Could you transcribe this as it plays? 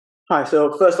Hi,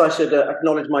 so first I should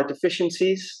acknowledge my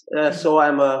deficiencies. So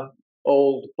I'm a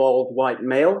old, bald, white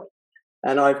male,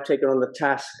 and I've taken on the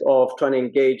task of trying to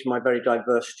engage my very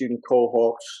diverse student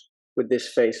cohorts with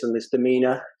this face and this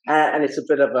demeanor, and it's a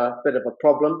bit of a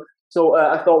problem. So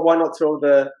I thought, why not throw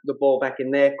the ball back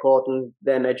in their court and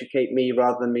them educate me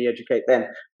rather than me educate them?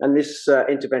 And this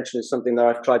intervention is something that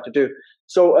I've tried to do.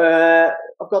 So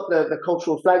I've got the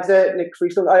cultural flags there, Nick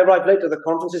Freestone. I arrived late to the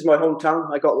conference. This is my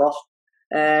hometown. I got lost.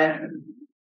 Uh,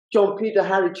 John Peter,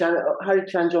 Harry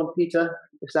Chan, John Peter,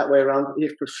 it's that way around.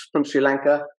 He's from Sri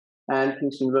Lanka and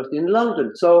Kingston University in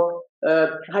London. So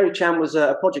Harry Chan was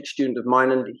a project student of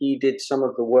mine, and he did some of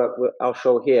the work I'll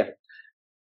show here.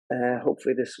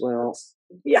 Hopefully this will.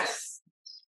 Yes,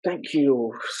 thank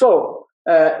you. So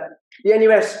the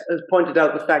NUS has pointed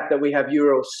out the fact that we have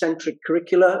Eurocentric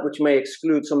curricula, which may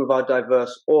exclude some of our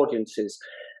diverse audiences.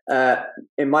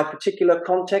 In my particular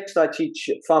context, I teach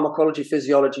pharmacology,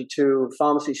 physiology to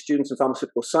pharmacy students and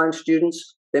pharmaceutical science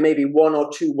students. There may be one or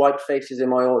two white faces in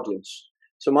my audience.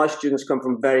 So my students come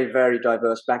from very, very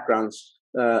diverse backgrounds,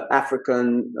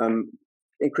 African,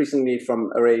 increasingly from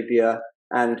Arabia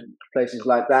and places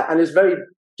like that. And there's very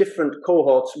different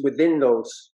cohorts within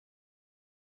those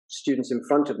students in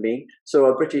front of me. So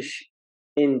a British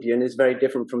Indian is very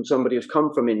different from somebody who's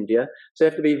come from India. So you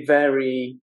have to be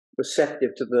very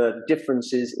receptive to the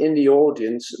differences in the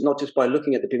audience, not just by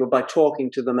looking at the people, by talking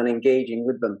to them and engaging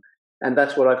with them. And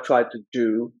that's what I've tried to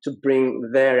do, to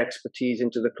bring their expertise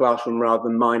into the classroom rather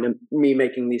than mine, and me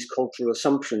making these cultural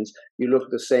assumptions. You look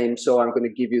the same, so I'm going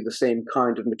to give you the same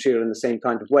kind of material in the same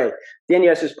kind of way. The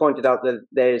NES has pointed out that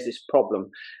there is this problem.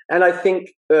 And I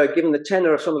think, given the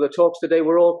tenor of some of the talks today,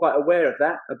 we're all quite aware of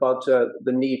that, about the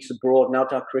need to broaden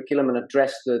out our curriculum and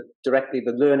address directly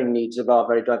the learning needs of our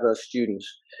very diverse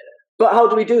students. But how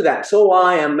do we do that? So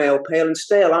I am male, pale, and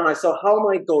stale, aren't I? So how am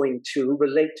I going to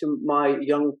relate to my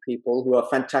young people who are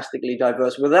fantastically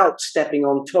diverse without stepping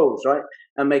on toes, right?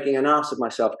 And making an ass of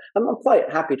myself? I'm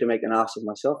quite happy to make an ass of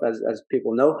myself, as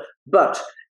people know, but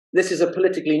this is a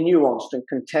politically nuanced and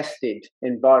contested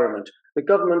environment. The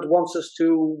government wants us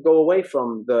to go away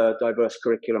from the diverse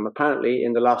curriculum. Apparently,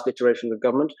 in the last iteration of the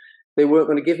government, they weren't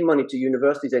going to give money to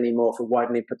universities anymore for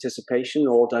widening participation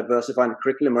or diversifying the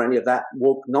curriculum or any of that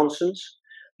woke nonsense.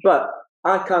 But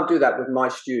I can't do that with my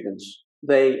students.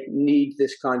 They need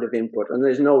this kind of input, and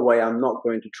there's no way I'm not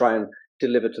going to try and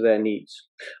deliver to their needs.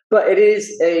 But it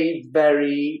is a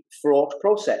very fraught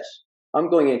process. I'm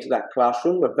going into that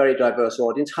classroom with a very diverse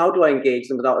audience. How do I engage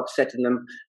them without upsetting them,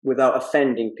 without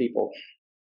offending people?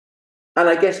 And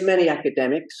I guess many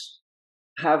academics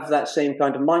have that same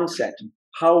kind of mindset.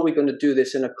 How are we going to do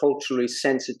this in a culturally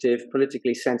sensitive,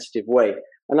 politically sensitive way?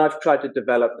 And I've tried to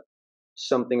develop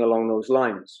something along those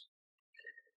lines.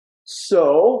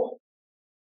 So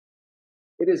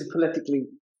it is a politically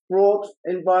broad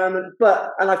environment,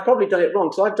 and I've probably done it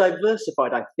wrong. So I've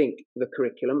diversified, I think, the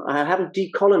curriculum. I haven't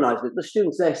decolonized it. The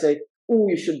students there say, oh,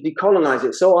 you should decolonize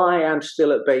it. So I am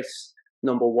still at base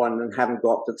number one and haven't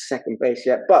got to the second base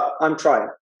yet, but I'm trying.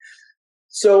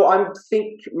 So I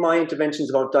think my intervention is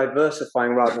about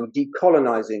diversifying rather than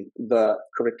decolonizing the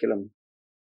curriculum.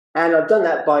 And I've done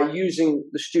that by using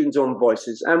the students' own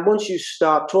voices. And once you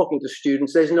start talking to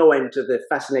students, there's no end to the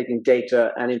fascinating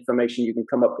data and information you can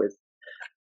come up with.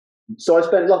 So I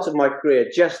spent lots of my career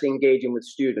just engaging with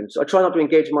students. I try not to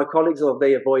engage with my colleagues, or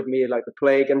they avoid me like the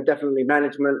plague, and definitely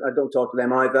management, I don't talk to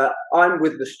them either. I'm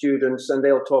with the students and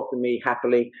they'll talk to me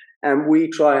happily, and we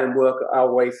try and work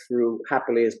our way through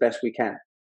happily as best we can.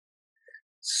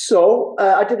 So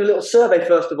I did a little survey,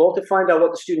 first of all, to find out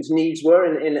what the students' needs were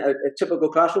in a typical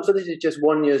classroom. So this is just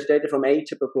 1 year's data from a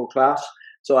typical class.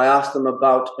 So I asked them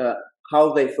about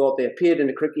how they thought they appeared in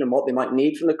the curriculum, what they might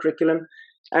need from the curriculum.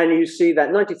 And you see that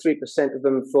 93% of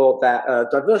them thought that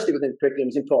diversity within the curriculum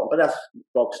is important, but that's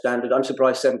bog standard. I'm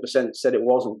surprised 7% said it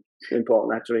wasn't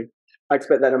important, actually. I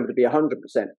expect that number to be 100%.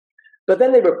 But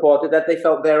then they reported that they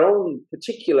felt their own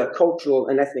particular cultural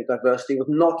and ethnic diversity was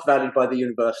not valued by the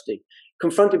university.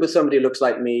 Confronted with somebody who looks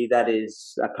like me, that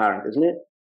is apparent, isn't it?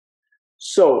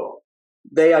 So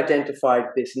they identified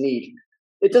this need.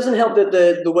 It doesn't help that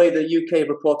the way the UK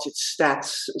reports its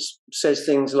stats says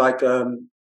things like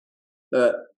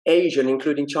Asian,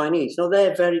 including Chinese. No,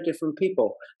 they're very different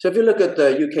people. So if you look at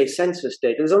the UK census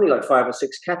data, there's only like 5 or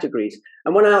 6 categories.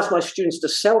 And when I ask my students to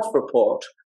self-report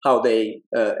how they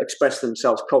express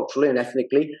themselves culturally and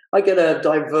ethnically, I get a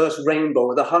diverse rainbow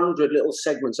with 100 little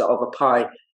segments of a pie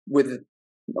with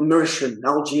Mauritian,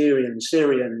 Algerian,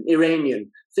 Syrian, Iranian,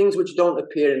 things which don't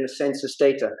appear in the census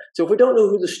data. So if we don't know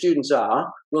who the students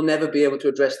are, we'll never be able to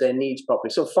address their needs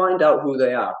properly. So find out who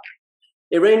they are.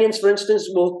 Iranians, for instance,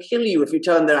 will kill you if you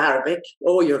tell them they're Arabic.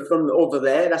 Oh, you're from over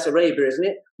there. That's Arabia, isn't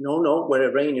it? No, we're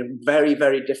Iranian. Very,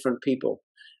 very different people.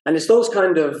 And it's those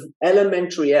kind of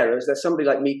elementary errors that somebody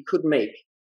like me could make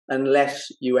unless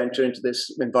you enter into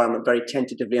this environment very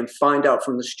tentatively and find out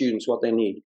from the students what they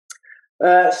need.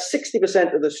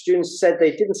 60% of the students said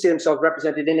they didn't see themselves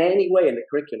represented in any way in the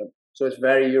curriculum. So it's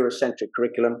very Eurocentric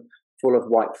curriculum, full of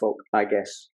white folk, I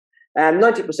guess. And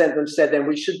 90% of them said then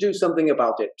we should do something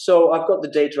about it. So I've got the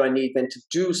data I need then to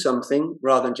do something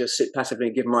rather than just sit passively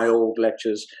and give my old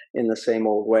lectures in the same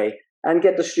old way and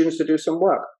get the students to do some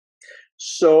work.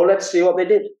 So let's see what they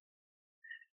did.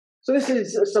 So this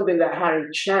is something that Harry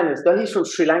Chan has done. He's from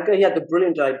Sri Lanka. He had the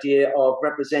brilliant idea of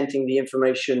representing the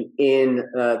information in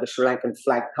the Sri Lankan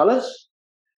flag colors.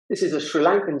 This is a Sri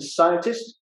Lankan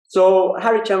scientist. So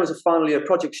Harry Chan was a final year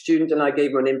project student, and I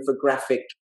gave him an infographic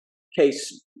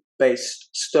case-based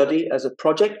study as a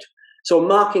project. So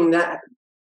marking that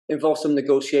involved some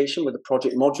negotiation with the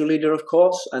project module leader, of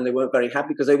course, and they weren't very happy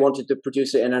because they wanted to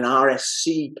produce it in an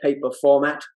RSC paper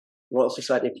format. Royal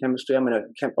Society of Chemistry. I'm in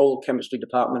an old chemistry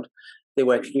department. They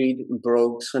wear tweed and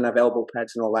brogues and have elbow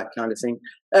pads and all that kind of thing.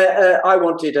 I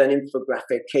wanted an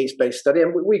infographic case-based study,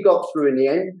 and we got through in the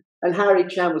end. And Harry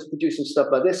Chan was producing stuff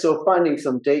like this, so finding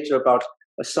some data about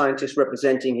a scientist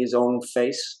representing his own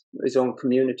face, his own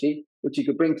community, which he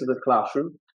could bring to the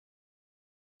classroom.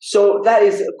 So that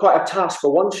is quite a task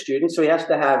for one student. So he has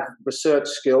to have research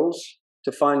skills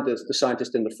to find the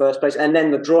scientist in the first place, and then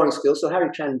the drawing skills. So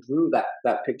Harry Chan drew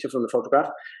that picture from the photograph.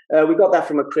 We got that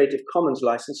from a Creative Commons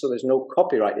license, so there's no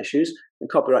copyright issues.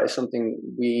 And copyright is something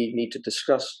we need to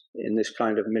discuss in this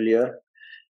kind of milieu.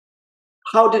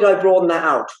 How did I broaden that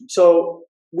out? So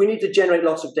we need to generate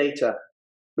lots of data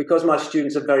because my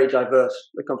students are very diverse.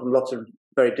 They come from lots of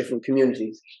very different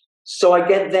communities. So I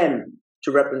get them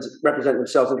to represent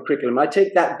themselves in the curriculum. I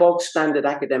take that bog standard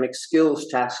academic skills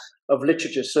task of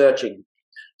literature searching.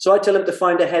 So I tell them to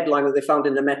find a headline that they found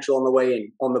in the metro on the way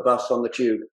in, on the bus, on the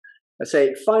tube. I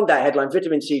say, find that headline,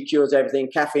 vitamin C cures everything,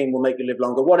 caffeine will make you live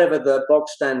longer, whatever the bog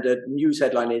standard news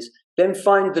headline is, then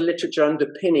find the literature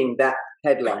underpinning that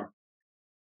headline.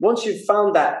 Once you've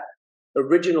found that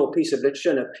original piece of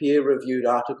literature in a peer-reviewed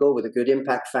article with a good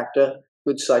impact factor,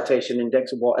 good citation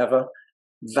index, or whatever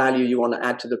value you want to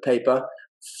add to the paper,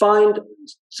 find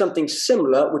something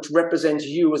similar which represents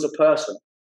you as a person.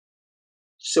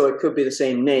 So it could be the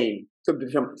same name, could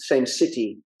be from the same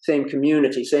city, same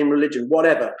community, same religion,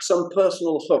 whatever, some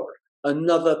personal hook,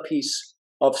 another piece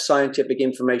of scientific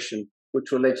information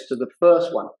which relates to the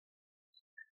first one.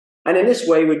 And in this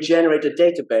way, we generate a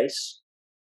database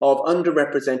of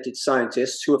underrepresented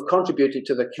scientists who have contributed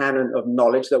to the canon of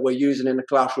knowledge that we're using in the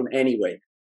classroom anyway.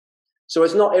 So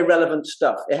it's not irrelevant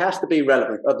stuff. It has to be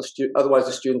relevant, otherwise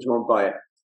the students won't buy it.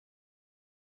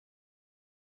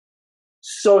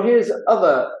 So here's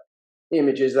other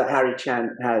images that Harry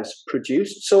Chan has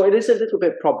produced. So it is a little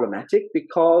bit problematic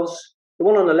because the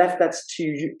one on the left, that's to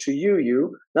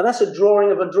you. Now that's a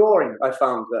drawing of a drawing I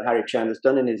found that Harry Chan has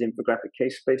done in his infographic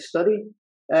case-based study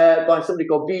by somebody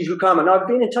called Bijou Karma. Now I've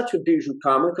been in touch with Bijou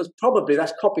Karma because probably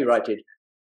that's copyrighted,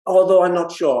 although I'm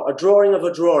not sure. A drawing of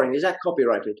a drawing, is that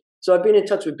copyrighted? So I've been in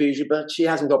touch with Bijou, but she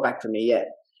hasn't got back to me yet.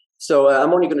 So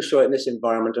I'm only going to show it in this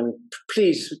environment, and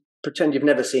please pretend you've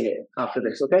never seen it after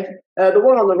this, okay? The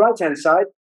one on the right-hand side,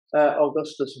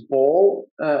 Augustus Ball,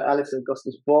 Alex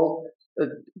Augustus Ball,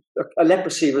 a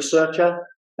leprosy researcher.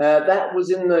 That was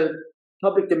in the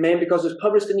public domain because it was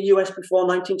published in the US before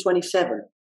 1927.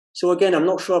 So again, I'm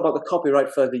not sure about the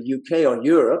copyright for the UK or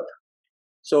Europe.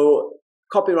 So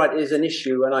copyright is an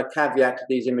issue, and I caveat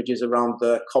these images around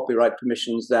the copyright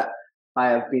permissions that I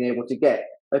have been able to get.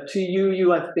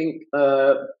 TUU, I think,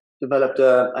 developed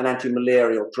an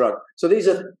anti-malarial drug. So these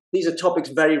are topics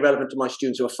very relevant to my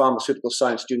students who are pharmaceutical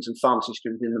science students and pharmacy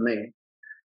students in the main.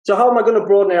 So how am I going to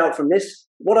broaden it out from this?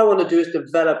 What I want to do is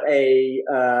develop a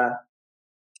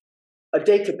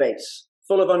database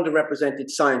full of underrepresented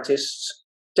scientists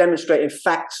demonstrating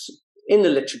facts in the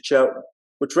literature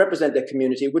which represent their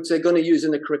community, which they're going to use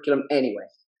in the curriculum anyway.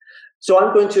 So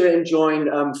I'm going to enjoin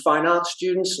fine arts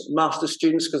students, master's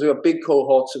students, because we have big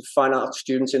cohorts of fine arts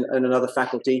students in another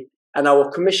faculty, and I will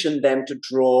commission them to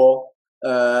draw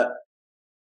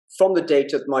from the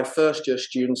data that my first year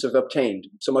students have obtained.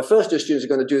 So my first year students are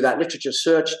going to do that literature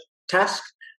search task,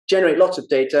 generate lots of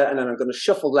data, and then I'm going to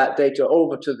shuffle that data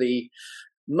over to the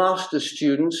master's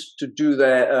students to do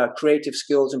their creative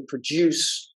skills and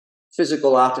produce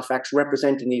physical artifacts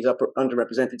representing these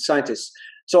underrepresented scientists.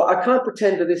 So I can't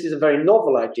pretend that this is a very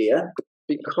novel idea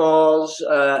because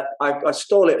I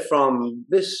stole it from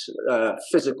this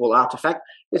physical artifact.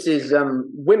 This is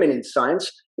Women in Science.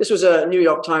 This was a New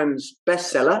York Times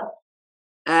bestseller.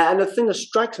 And the thing that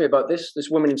strikes me about this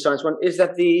Women in Science one, is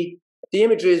that the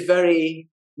imagery is very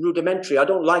rudimentary. I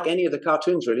don't like any of the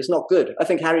cartoons, really. It's not good. I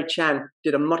think Harry Chan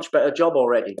did a much better job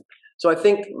already. So I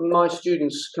think my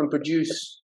students can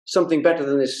produce something better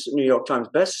than this New York Times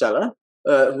bestseller.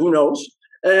 Who knows?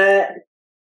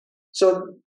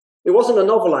 So it wasn't a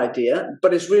novel idea,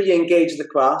 but it's really engaged the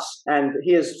class. And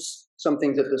here's some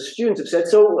things that the students have said.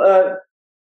 So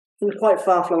from quite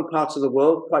far-flung parts of the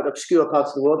world, quite obscure parts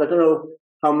of the world, I don't know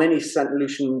how many St.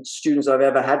 Lucian students I've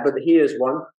ever had, but here's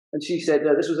one. And she said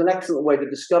this was an excellent way to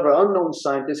discover unknown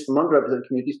scientists from underrepresented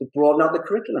communities to broaden out the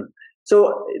curriculum.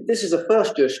 So this is a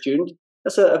first-year student.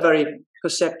 That's a very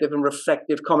perceptive and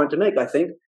reflective comment to make, I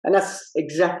think. And that's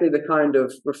exactly the kind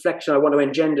of reflection I want to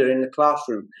engender in the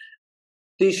classroom.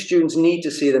 These students need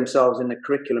to see themselves in the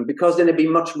curriculum because then they'll be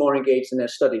much more engaged in their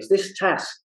studies. This task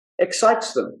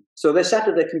excites them. So they're sat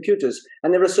at their computers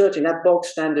and they're researching. That bog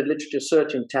standard literature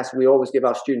searching task we always give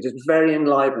our students is very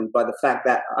enlivened by the fact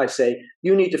that I say,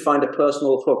 you need to find a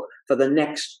personal hook for the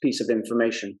next piece of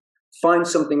information. Find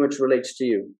something which relates to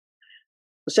you.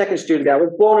 The second student guy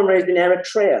was born and raised in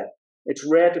Eritrea. It's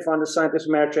rare to find a scientist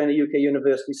from Eritrea in the UK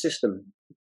university system.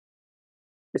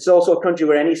 It's also a country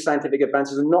where any scientific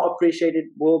advances are not appreciated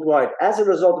worldwide. As a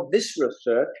result of this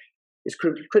research, it's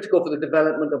critical for the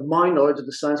development of my knowledge of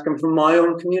the science coming from my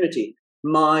own community.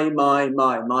 My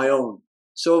own.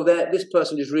 So that this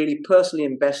person is really personally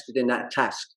invested in that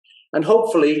task. And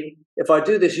hopefully, if I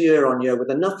do this year on year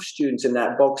with enough students in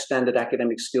that bog standard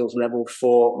academic skills level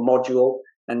 4 module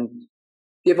and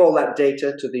give all that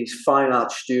data to these fine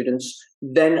arts students,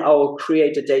 then I'll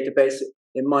create a database.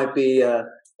 It might be a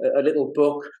little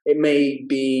book. It may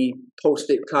be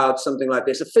post-it cards, something like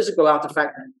this, a physical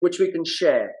artifact which we can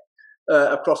share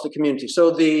across the community.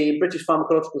 So the British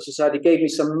Pharmacological Society gave me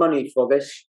some money for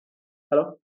this.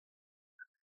 Hello?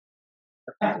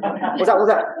 Was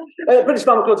that? British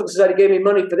Pharmacological Society gave me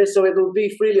money for this, so it will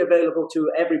be freely available to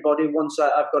everybody once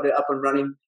I've got it up and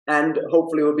running, and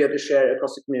hopefully we'll be able to share it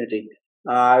across the community.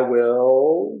 I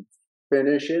will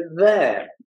finish it there.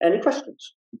 Any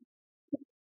questions?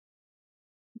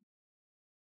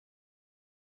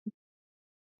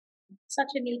 Such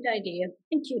a neat idea.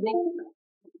 Thank you, Nick.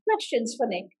 Questions for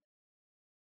Nick?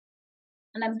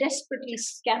 And I'm desperately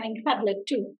scanning Padlet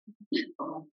too.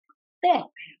 There,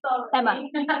 Emma.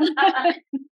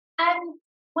 And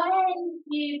when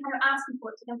you kind of ask people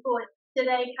to come forward, do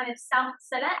they kind of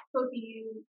self-select, or do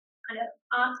you kind of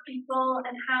ask people,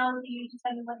 and how do you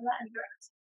determine whether that is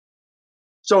correct?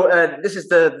 So this is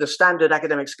the standard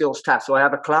academic skills task. So I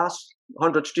have a class,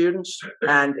 100 students,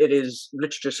 and it is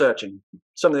literature searching,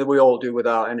 something that we all do with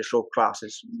our initial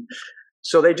classes.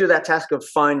 So they do that task of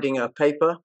finding a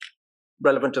paper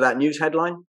relevant to that news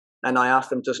headline, and I ask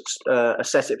them to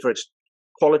assess it for its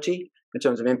quality in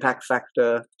terms of impact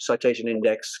factor, citation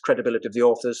index, credibility of the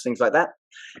authors, things like that.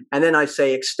 And then I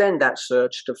say extend that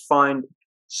search to find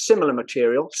similar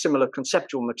material, similar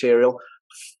conceptual material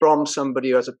from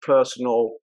somebody who has a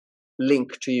personal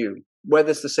link to you, whether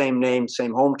it's the same name,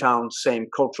 same hometown, same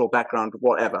cultural background,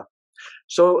 whatever.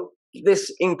 So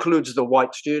this includes the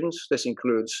white students, this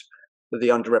includes the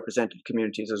underrepresented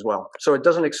communities as well. So it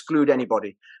doesn't exclude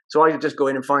anybody. So I just go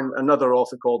in and find another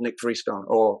author called Nick Freestone,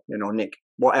 or, Nick,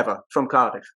 whatever, from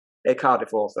Cardiff, a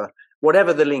Cardiff author.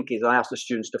 Whatever the link is, I ask the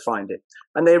students to find it.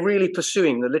 And they're really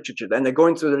pursuing the literature, and they're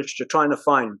going through the literature, trying to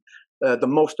find the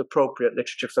most appropriate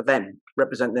literature for them,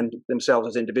 represent themselves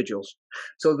as individuals.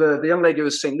 So the young lady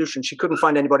was St. Lucian. She couldn't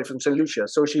find anybody from St. Lucia,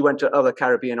 so she went to other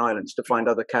Caribbean islands to find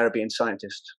other Caribbean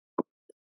scientists.